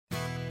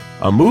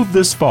A move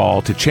this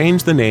fall to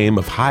change the name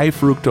of high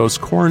fructose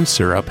corn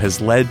syrup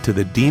has led to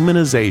the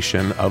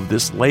demonization of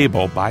this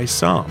label by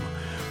some.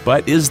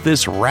 But is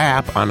this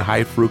rap on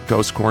high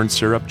fructose corn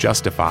syrup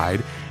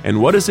justified? And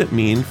what does it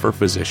mean for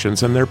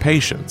physicians and their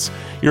patients?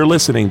 You're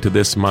listening to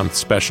this month's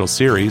special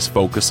series,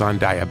 Focus on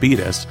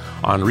Diabetes,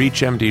 on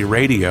ReachMD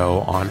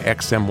Radio on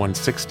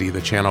XM160, the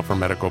channel for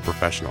medical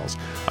professionals.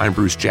 I'm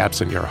Bruce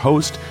Japsen, your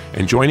host,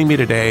 and joining me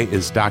today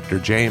is Dr.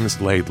 James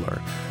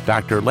Laidler.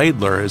 Dr.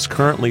 Laidler is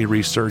currently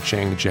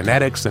researching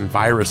genetics and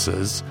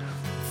viruses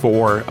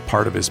for a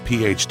part of his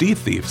PhD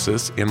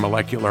thesis in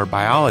molecular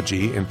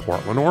biology in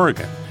Portland,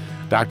 Oregon.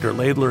 Dr.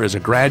 Laidler is a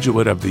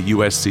graduate of the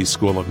USC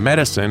School of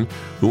Medicine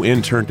who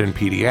interned in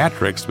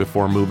pediatrics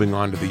before moving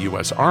on to the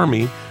U.S.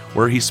 Army,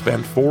 where he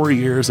spent 4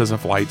 years as a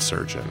flight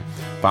surgeon.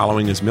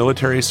 Following his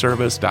military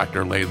service,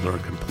 Dr.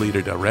 Laidler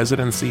completed a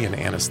residency in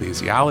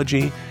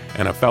anesthesiology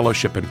and a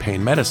fellowship in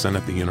pain medicine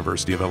at the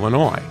University of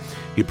Illinois.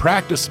 He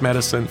practiced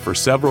medicine for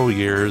several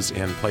years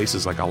in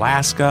places like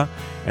Alaska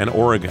and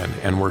Oregon,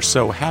 and we're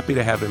so happy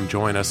to have him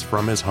join us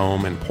from his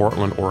home in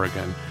Portland,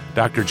 Oregon.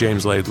 Dr.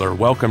 James Laidler,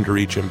 welcome to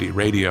ReachMD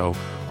Radio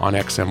on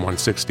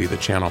XM160, the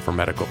channel for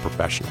medical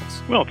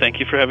professionals. Well, thank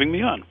you for having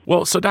me on.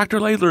 Well, so Dr.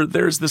 Laidler,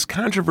 there's this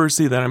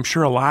controversy that I'm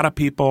sure a lot of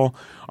people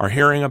are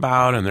hearing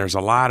about, and there's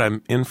a lot of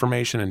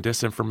information and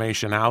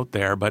disinformation out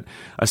there. But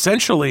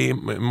essentially,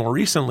 more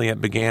recently, it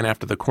began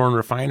after the Corn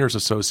Refiners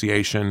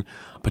Association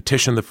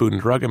petitioned the Food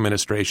and Drug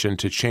Administration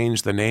to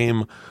change the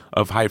name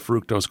of high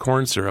fructose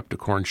corn syrup to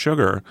corn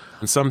sugar.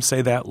 And some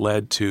say that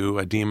led to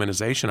a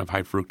demonization of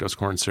high fructose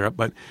corn syrup.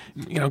 But,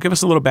 give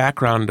us a little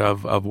background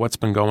of what's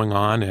been going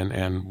on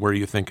and where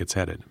you think it's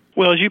headed.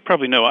 Well, as you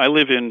probably know, I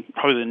live in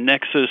probably the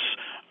nexus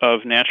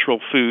of natural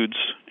foods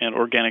and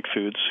organic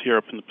foods here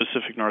up in the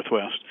Pacific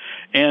Northwest.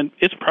 And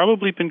it's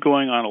probably been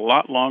going on a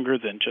lot longer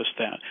than just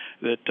that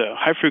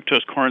high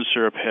fructose corn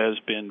syrup has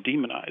been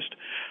demonized.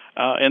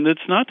 And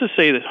it's not to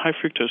say that high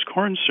fructose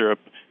corn syrup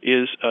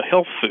is a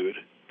health food,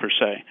 per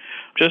se,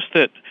 just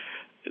that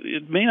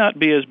it may not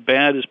be as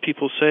bad as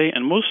people say,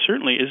 and most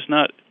certainly is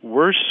not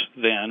worse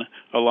than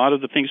a lot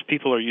of the things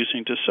people are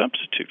using to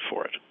substitute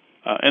for it.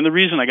 And the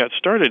reason I got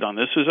started on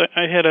this is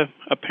I had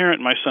a parent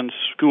in my son's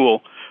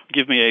school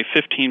give me a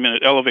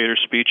 15-minute elevator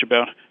speech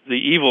about the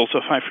evils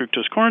of high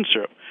fructose corn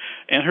syrup.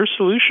 And her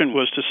solution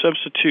was to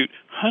substitute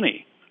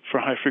honey for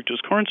high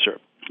fructose corn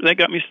syrup. That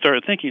got me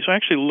started thinking. So I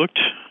actually looked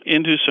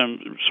into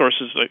some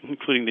sources,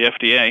 including the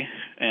FDA,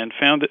 and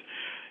found that,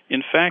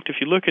 in fact, if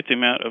you look at the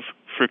amount of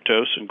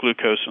fructose and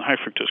glucose in high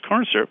fructose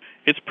corn syrup,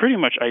 it's pretty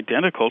much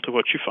identical to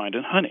what you find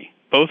in honey.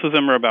 Both of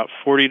them are about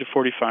 40 to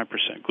 45%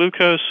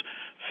 glucose,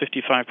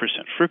 55%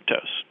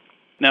 fructose.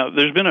 Now,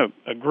 there's been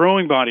a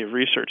growing body of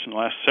research in the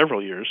last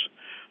several years,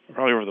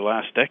 probably over the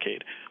last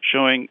decade,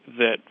 showing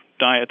that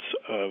diets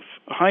of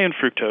high in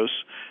fructose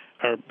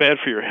are bad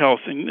for your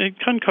health, and it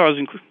can cause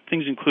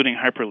things including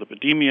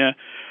hyperlipidemia,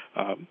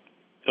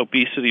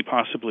 obesity,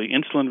 possibly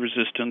insulin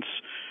resistance,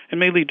 and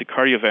may lead to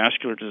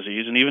cardiovascular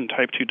disease and even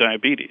type 2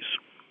 diabetes.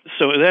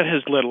 So that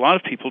has led a lot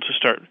of people to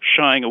start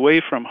shying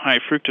away from high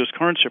fructose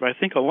corn syrup. I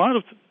think a lot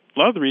of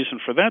the reason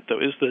for that, though,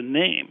 is the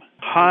name,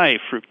 high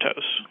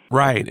fructose.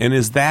 Right, and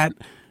is that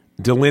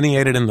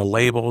delineated in the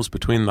labels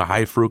between the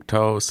high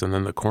fructose and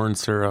then the corn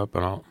syrup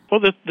and all?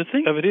 Well, the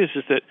thing of it is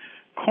that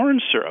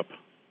corn syrup,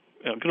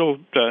 good old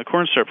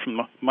corn syrup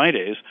from my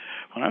days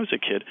when I was a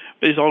kid,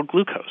 is all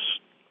glucose.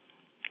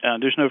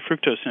 There's no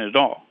fructose in it at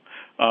all.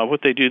 What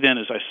they do then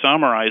is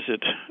isomerize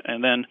it,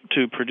 and then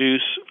to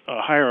produce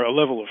a higher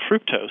level of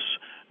fructose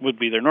would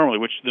be their normal,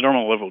 which the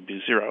normal level would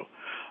be 0.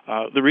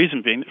 The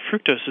reason being that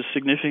fructose is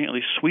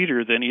significantly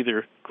sweeter than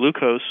either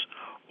glucose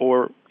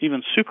or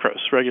even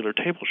sucrose, regular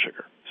table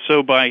sugar.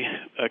 So by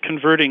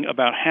converting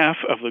about half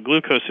of the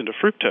glucose into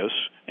fructose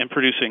and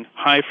producing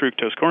high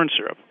fructose corn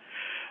syrup,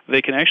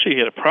 they can actually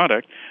get a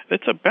product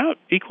that's about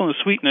equal in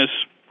sweetness,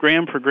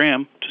 gram per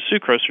gram, to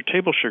sucrose or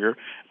table sugar,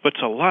 but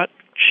it's a lot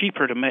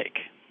cheaper to make.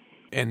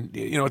 And,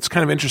 it's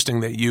kind of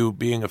interesting that you,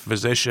 being a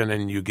physician,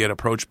 and you get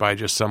approached by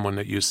just someone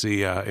that you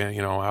see,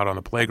 out on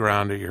the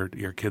playground at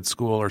your kid's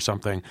school or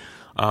something,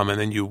 and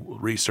then you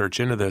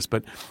research into this.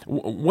 But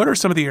what are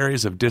some of the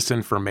areas of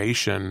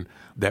disinformation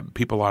that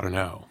people ought to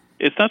know?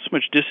 It's not so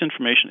much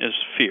disinformation as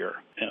fear.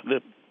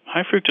 The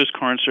high fructose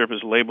corn syrup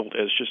is labeled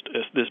as just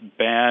as this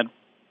bad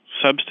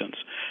substance.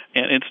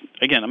 And it's,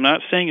 again, I'm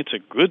not saying it's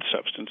a good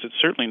substance. It's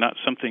certainly not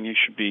something you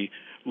should be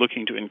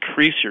looking to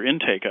increase your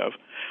intake of.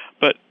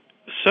 But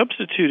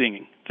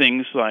substituting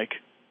things like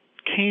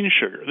cane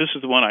sugar, this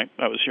is the one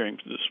I was hearing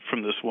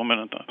from this woman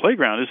at the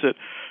playground, is that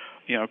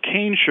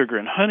cane sugar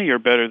and honey are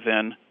better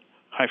than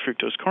high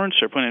fructose corn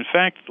syrup, when in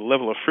fact the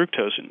level of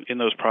fructose in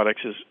those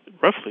products is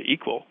roughly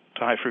equal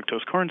to high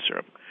fructose corn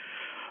syrup.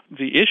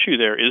 The issue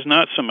there is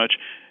not so much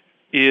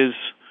is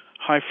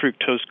high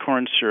fructose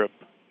corn syrup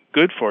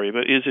good for you,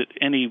 but is it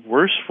any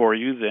worse for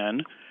you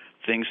than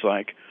things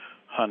like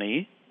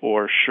honey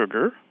or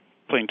sugar,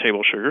 plain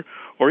table sugar,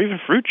 or even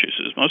fruit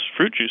juices. Most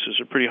fruit juices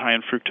are pretty high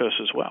in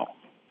fructose as well.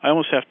 I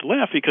almost have to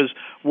laugh because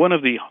one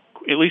of the,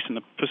 at least in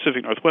the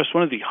Pacific Northwest,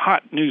 one of the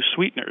hot new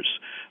sweeteners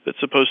that's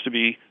supposed to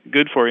be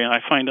good for you, and I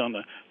find on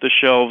the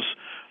shelves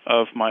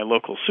of my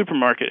local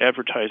supermarket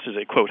advertised as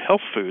a, quote,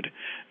 health food,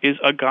 is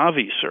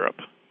agave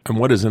syrup. And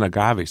what is an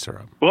agave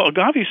syrup? Well,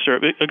 agave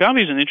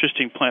is an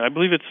interesting plant. I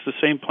believe it's the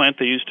same plant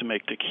they used to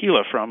make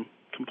tequila from,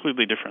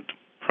 completely different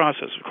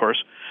process, of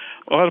course.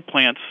 A lot of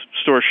plants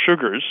store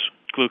sugars,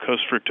 glucose,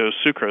 fructose,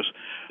 sucrose,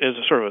 as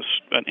a sort of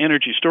an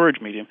energy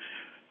storage medium.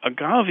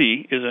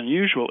 Agave is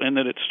unusual in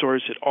that it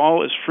stores it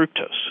all as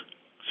fructose.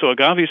 So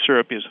agave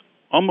syrup is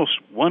almost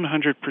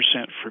 100%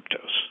 fructose.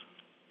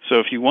 So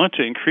if you want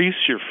to increase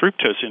your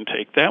fructose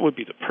intake, that would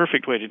be the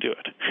perfect way to do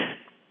it,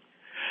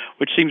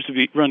 which seems to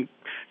be run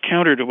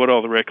counter to what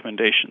all the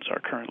recommendations are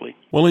currently.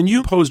 Well, and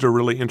you posed a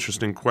really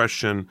interesting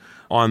question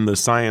on the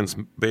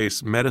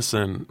Science-Based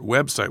Medicine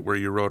website where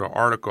you wrote an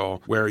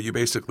article where you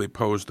basically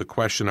posed the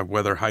question of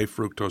whether high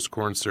fructose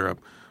corn syrup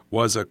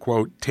was a,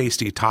 quote,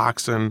 tasty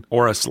toxin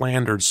or a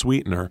slandered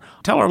sweetener.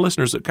 Tell our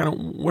listeners that kind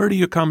of where do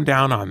you come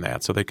down on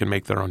that so they can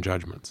make their own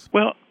judgments?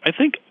 Well, I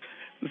think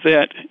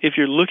that if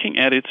you're looking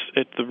at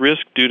the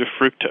risk due to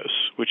fructose,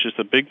 which is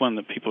the big one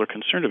that people are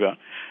concerned about,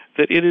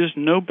 that it is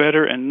no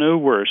better and no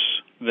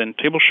worse than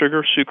table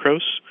sugar, sucrose,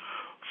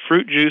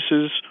 fruit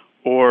juices,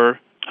 or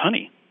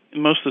honey,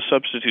 most of the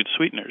substitute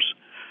sweeteners.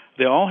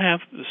 They all have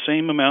the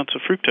same amounts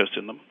of fructose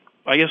in them.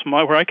 I guess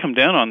where I come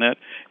down on that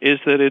is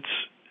that it's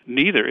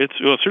neither. It's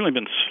certainly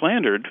been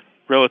slandered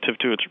relative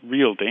to its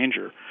real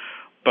danger,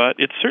 but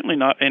it's certainly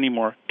not any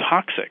more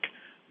toxic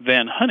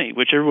than honey,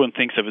 which everyone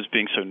thinks of as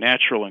being so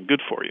natural and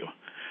good for you.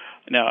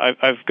 Now,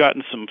 I've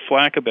gotten some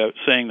flack about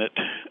saying that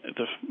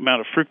the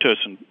amount of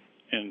fructose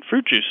in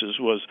fruit juices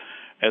was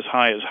as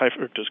high as high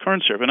fructose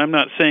corn syrup, and I'm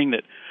not saying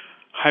that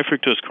high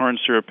fructose corn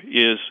syrup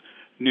is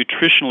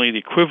nutritionally the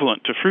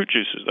equivalent to fruit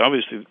juices.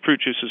 Obviously,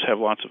 fruit juices have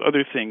lots of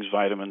other things,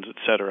 vitamins,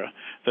 etc.,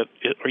 that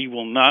you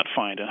will not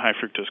find in high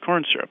fructose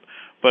corn syrup.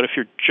 But if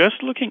you're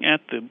just looking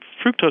at the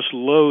fructose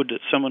load that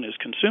someone is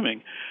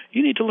consuming,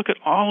 you need to look at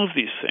all of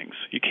these things.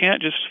 You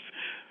can't just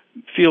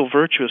feel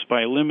virtuous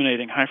by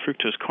eliminating high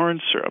fructose corn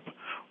syrup.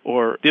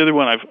 Or the other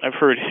one I've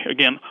heard,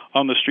 again,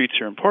 on the streets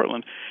here in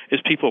Portland, is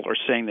people are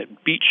saying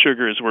that beet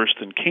sugar is worse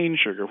than cane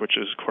sugar, which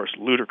is, of course,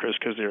 ludicrous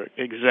because they're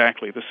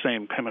exactly the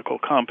same chemical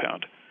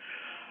compound.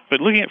 But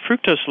looking at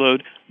fructose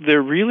load,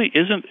 there really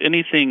isn't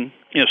anything,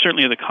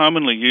 certainly the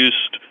commonly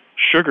used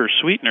sugar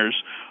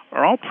sweeteners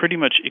are all pretty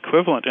much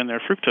equivalent in their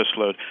fructose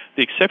load.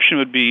 The exception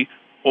would be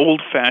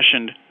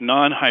old-fashioned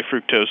non-high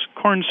fructose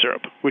corn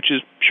syrup, which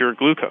is pure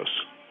glucose.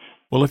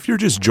 Well, if you're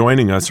just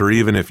joining us, or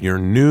even if you're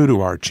new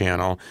to our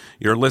channel,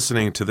 you're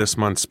listening to this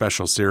month's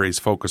special series,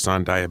 Focus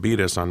on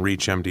Diabetes, on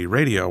ReachMD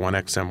Radio on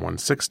XM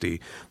 160,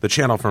 the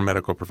channel for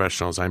medical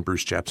professionals. I'm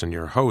Bruce Jepson,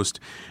 your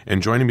host,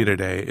 and joining me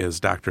today is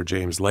Dr.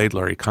 James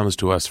Laidler. He comes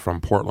to us from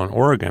Portland,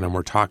 Oregon, and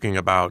we're talking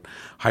about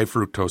high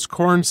fructose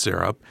corn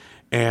syrup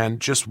and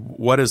just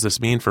what does this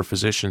mean for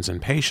physicians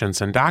and patients.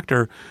 And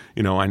doctor,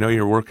 I know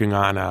you're working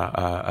on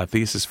a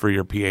thesis for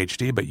your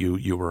PhD, but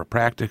you were a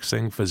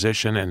practicing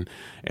physician,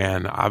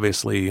 and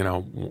obviously,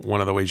 one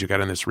of the ways you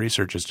got in this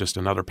research is just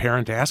another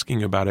parent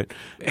asking about it.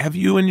 Have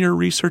you in your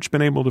research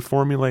been able to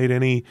formulate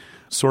any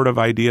sort of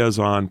ideas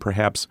on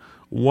perhaps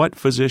what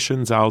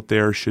physicians out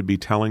there should be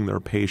telling their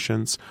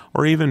patients,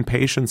 or even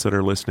patients that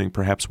are listening,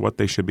 perhaps what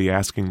they should be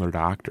asking their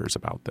doctors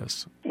about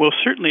this? Well,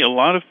 certainly a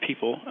lot of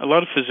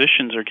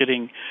physicians are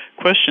getting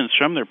questions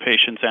from their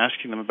patients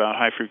asking them about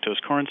high fructose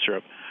corn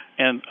syrup.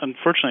 And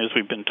unfortunately, as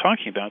we've been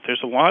talking about,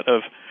 there's a lot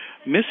of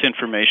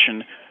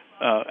misinformation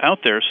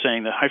out there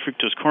saying that high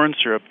fructose corn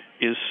syrup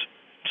is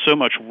so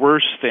much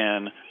worse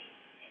than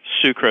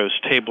sucrose,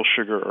 table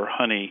sugar, or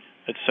honey,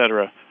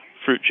 etc.,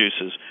 fruit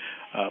juices.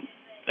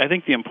 I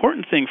think the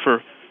important thing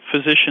for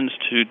physicians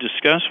to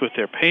discuss with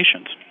their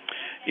patients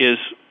is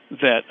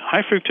that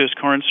high fructose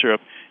corn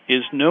syrup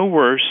is no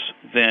worse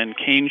than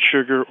cane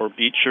sugar or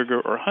beet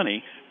sugar or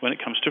honey when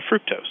it comes to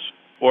fructose,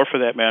 or for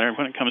that matter,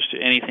 when it comes to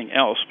anything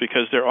else,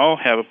 because they all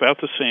have about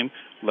the same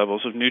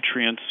levels of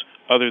nutrients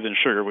other than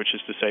sugar, which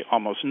is to say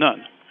almost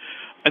none.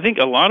 I think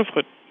a lot of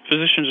what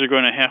physicians are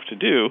going to have to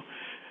do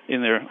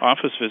in their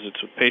office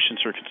visits with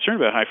patients who are concerned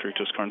about high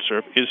fructose corn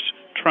syrup is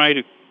try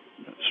to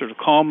sort of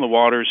calm the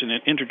waters and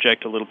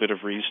interject a little bit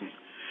of reason.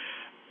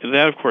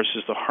 That, of course,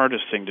 is the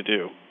hardest thing to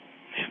do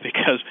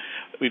because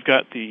we've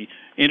got the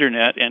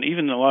Internet and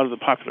even a lot of the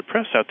popular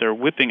press out there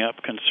whipping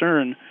up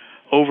concern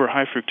over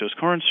high fructose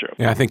corn syrup.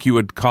 Yeah, I think you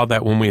would call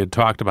that, when we had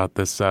talked about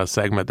this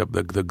segment,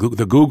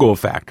 the Google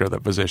factor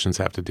that physicians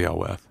have to deal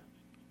with.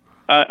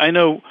 I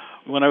know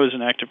when I was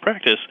in active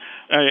practice,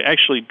 I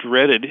actually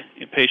dreaded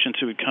patients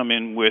who would come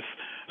in with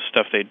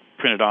stuff they'd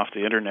printed off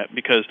the Internet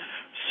because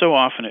so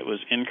often it was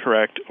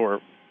incorrect or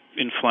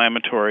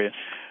inflammatory.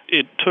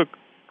 It took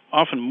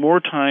often more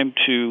time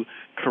to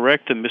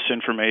correct the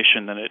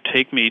misinformation than it'd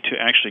take me to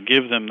actually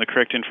give them the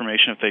correct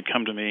information if they'd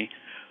come to me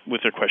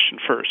with their question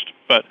first.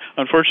 But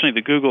unfortunately,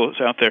 the Google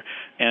is out there,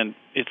 and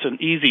it's an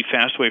easy,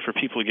 fast way for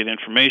people to get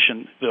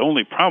information. The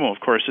only problem, of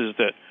course, is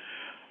that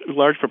a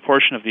large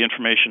proportion of the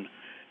information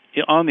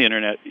on the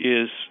internet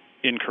is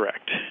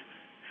incorrect,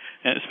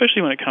 and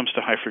especially when it comes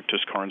to high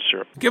fructose corn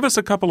syrup. Give us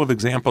a couple of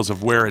examples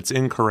of where it's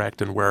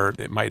incorrect and where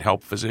it might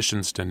help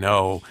physicians to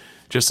know,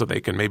 just so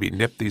they can maybe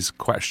nip these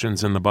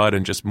questions in the bud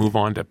and just move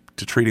on to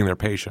treating their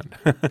patient.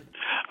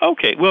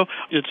 Okay, well,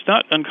 it's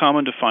not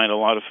uncommon to find a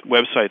lot of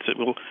websites that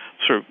will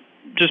sort of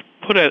just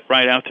put it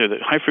right out there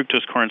that high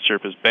fructose corn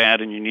syrup is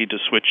bad and you need to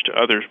switch to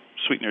other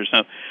sweeteners.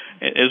 Now,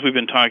 as we've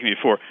been talking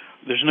before,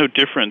 there's no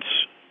difference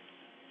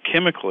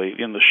chemically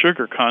in the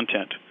sugar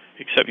content,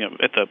 except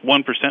at the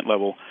 1%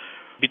 level,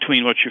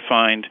 between what you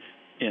find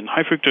in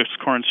high fructose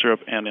corn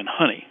syrup and in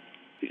honey.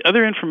 The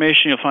other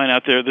information you'll find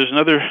out there's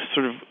another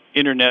sort of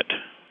internet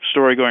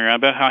story going around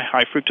about how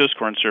high fructose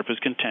corn syrup is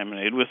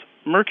contaminated with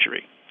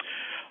mercury.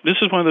 This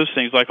is one of those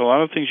things, like a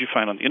lot of things you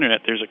find on the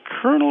internet, there's a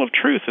kernel of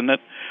truth in that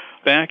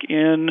back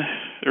in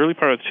the early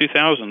part of the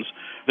 2000s,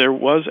 there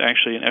was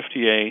actually an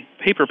FDA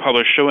paper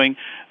published showing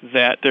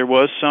that there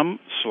was some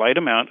slight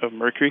amount of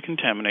mercury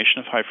contamination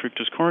of high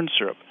fructose corn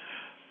syrup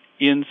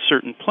in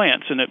certain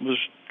plants, and it was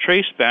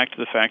traced back to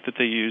the fact that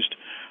they used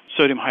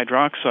sodium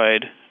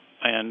hydroxide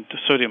and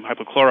sodium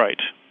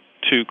hypochlorite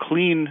to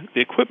clean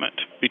the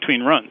equipment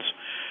between runs.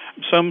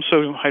 Some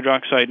sodium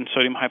hydroxide and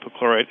sodium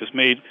hypochlorite is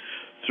made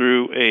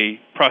through a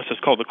process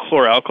called the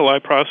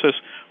chloralkali process,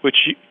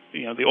 which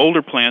the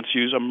older plants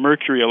use a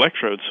mercury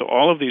electrode. So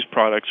all of these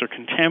products are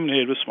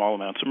contaminated with small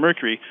amounts of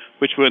mercury,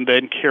 which would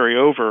then carry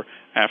over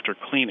after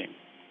cleaning.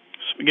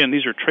 So again,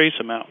 these are trace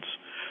amounts.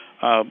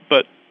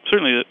 But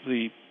certainly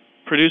the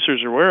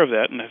producers are aware of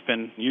that and have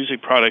been using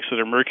products that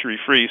are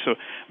mercury-free. So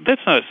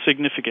that's not a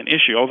significant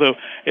issue, although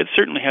it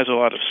certainly has a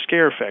lot of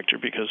scare factor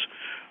because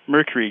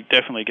mercury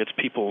definitely gets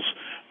people's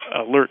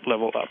alert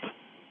level up.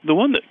 The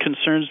one that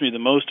concerns me the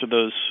most of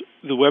the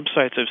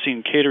websites I've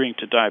seen catering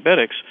to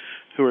diabetics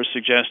who are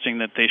suggesting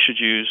that they should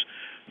use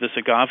this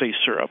agave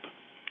syrup.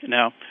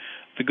 Now,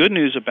 the good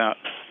news about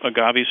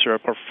agave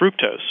syrup or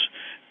fructose,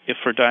 if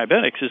for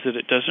diabetics, is that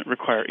it doesn't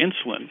require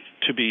insulin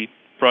to be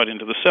brought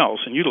into the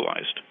cells and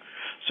utilized.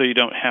 So you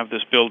don't have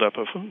this buildup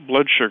of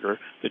blood sugar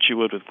that you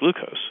would with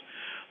glucose.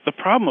 The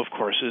problem, of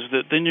course, is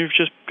that then you've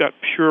just got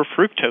pure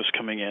fructose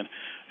coming in,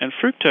 and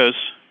fructose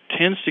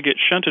tends to get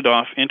shunted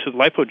off into the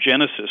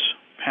lipogenesis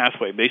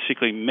pathway,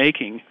 basically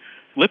making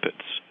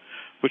lipids,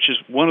 which is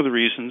one of the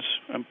reasons,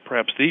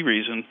 perhaps the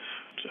reason,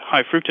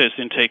 high fructose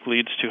intake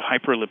leads to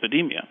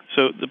hyperlipidemia.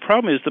 So the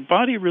problem is the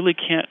body really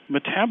can't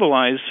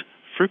metabolize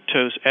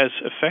fructose as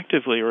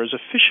effectively or as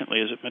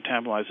efficiently as it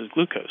metabolizes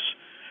glucose.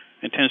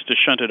 It tends to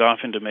shunt it off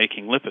into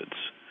making lipids,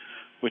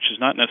 which is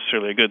not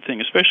necessarily a good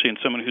thing, especially in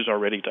someone who's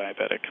already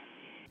diabetic.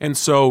 And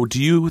so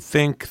do you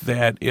think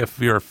that if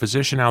you're a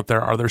physician out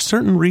there, are there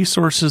certain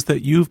resources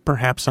that you've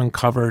perhaps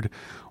uncovered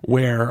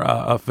where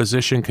a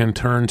physician can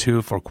turn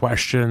to for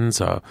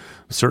questions,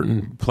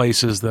 certain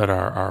places that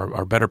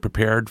are better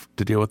prepared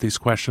to deal with these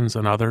questions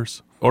than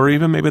others? Or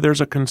even maybe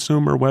there's a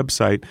consumer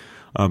website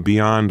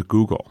beyond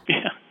Google?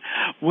 Yeah.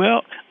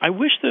 Well, I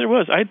wish there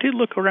was. I did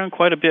look around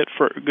quite a bit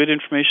for good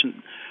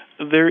information.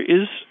 There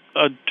is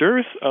a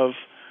dearth of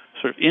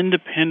sort of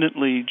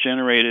independently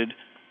generated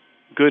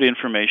good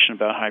information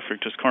about high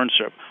fructose corn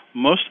syrup.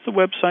 Most of the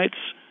websites,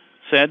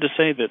 sad to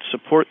say, that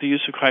support the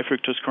use of high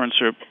fructose corn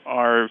syrup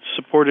are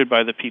supported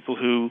by the people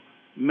who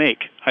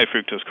make high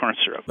fructose corn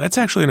syrup. That's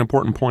actually an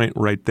important point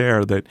right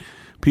there, that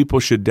people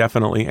should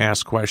definitely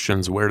ask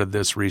questions. Where did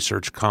this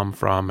research come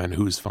from and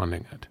who's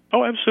funding it?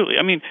 Oh, absolutely.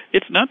 I mean,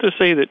 it's not to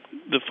say that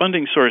the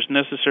funding source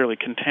necessarily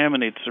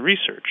contaminates the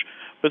research,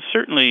 but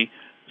certainly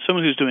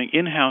someone who's doing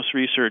in-house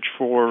research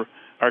for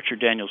Archer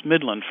Daniels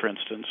Midland, for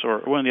instance, or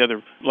one of the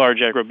other large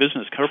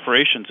agribusiness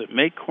corporations that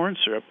make corn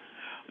syrup,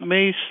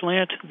 may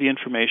slant the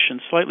information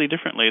slightly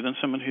differently than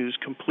someone who's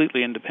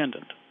completely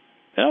independent.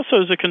 It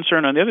also is a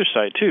concern on the other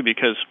side, too,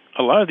 because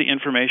a lot of the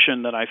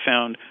information that I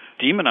found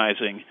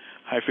demonizing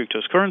high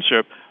fructose corn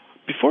syrup,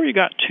 before you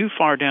got too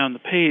far down the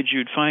page,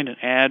 you'd find an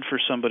ad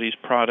for somebody's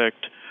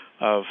product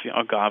of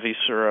agave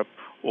syrup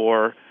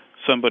or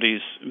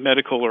somebody's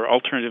medical or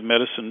alternative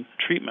medicine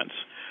treatments,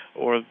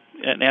 or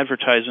an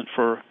advertisement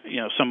for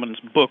someone's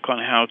book on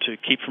how to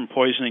keep from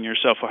poisoning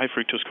yourself with high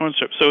fructose corn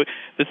syrup. So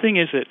the thing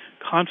is that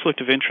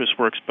conflict of interest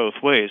works both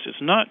ways.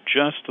 It's not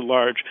just the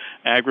large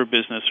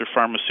agribusiness or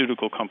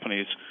pharmaceutical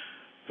companies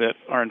that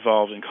are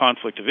involved in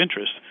conflict of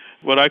interest.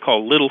 What I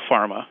call little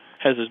pharma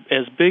has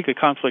as big a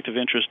conflict of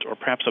interest, or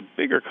perhaps a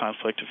bigger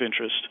conflict of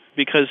interest,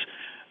 because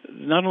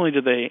not only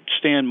do they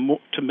stand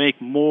to make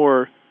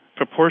more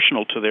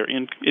proportional to their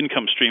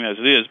income stream as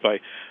it is by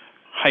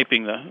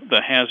hyping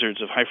the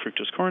hazards of high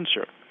fructose corn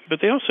syrup, but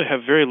they also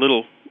have very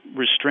little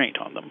restraint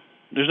on them.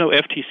 There's no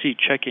FTC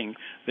checking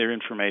their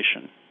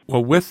information.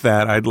 Well, with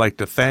that, I'd like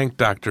to thank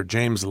Dr.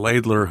 James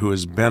Laidler, who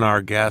has been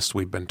our guest.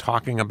 We've been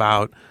talking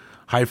about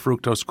high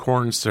fructose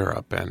corn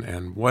syrup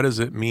and what does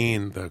it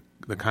mean, the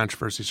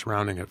controversy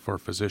surrounding it for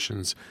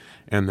physicians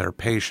and their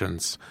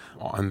patients.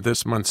 On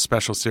this month's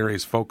special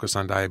series, Focus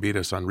on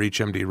Diabetes on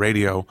ReachMD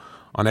Radio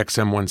on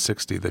XM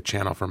 160, the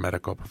channel for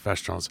medical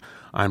professionals.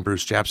 I'm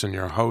Bruce Japsen,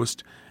 your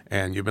host,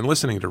 And you've been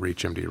listening to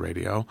ReachMD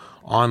Radio,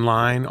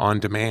 online,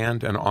 on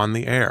demand, and on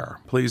the air.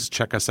 Please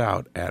check us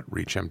out at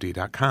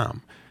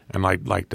reachmd.com. And I'd like to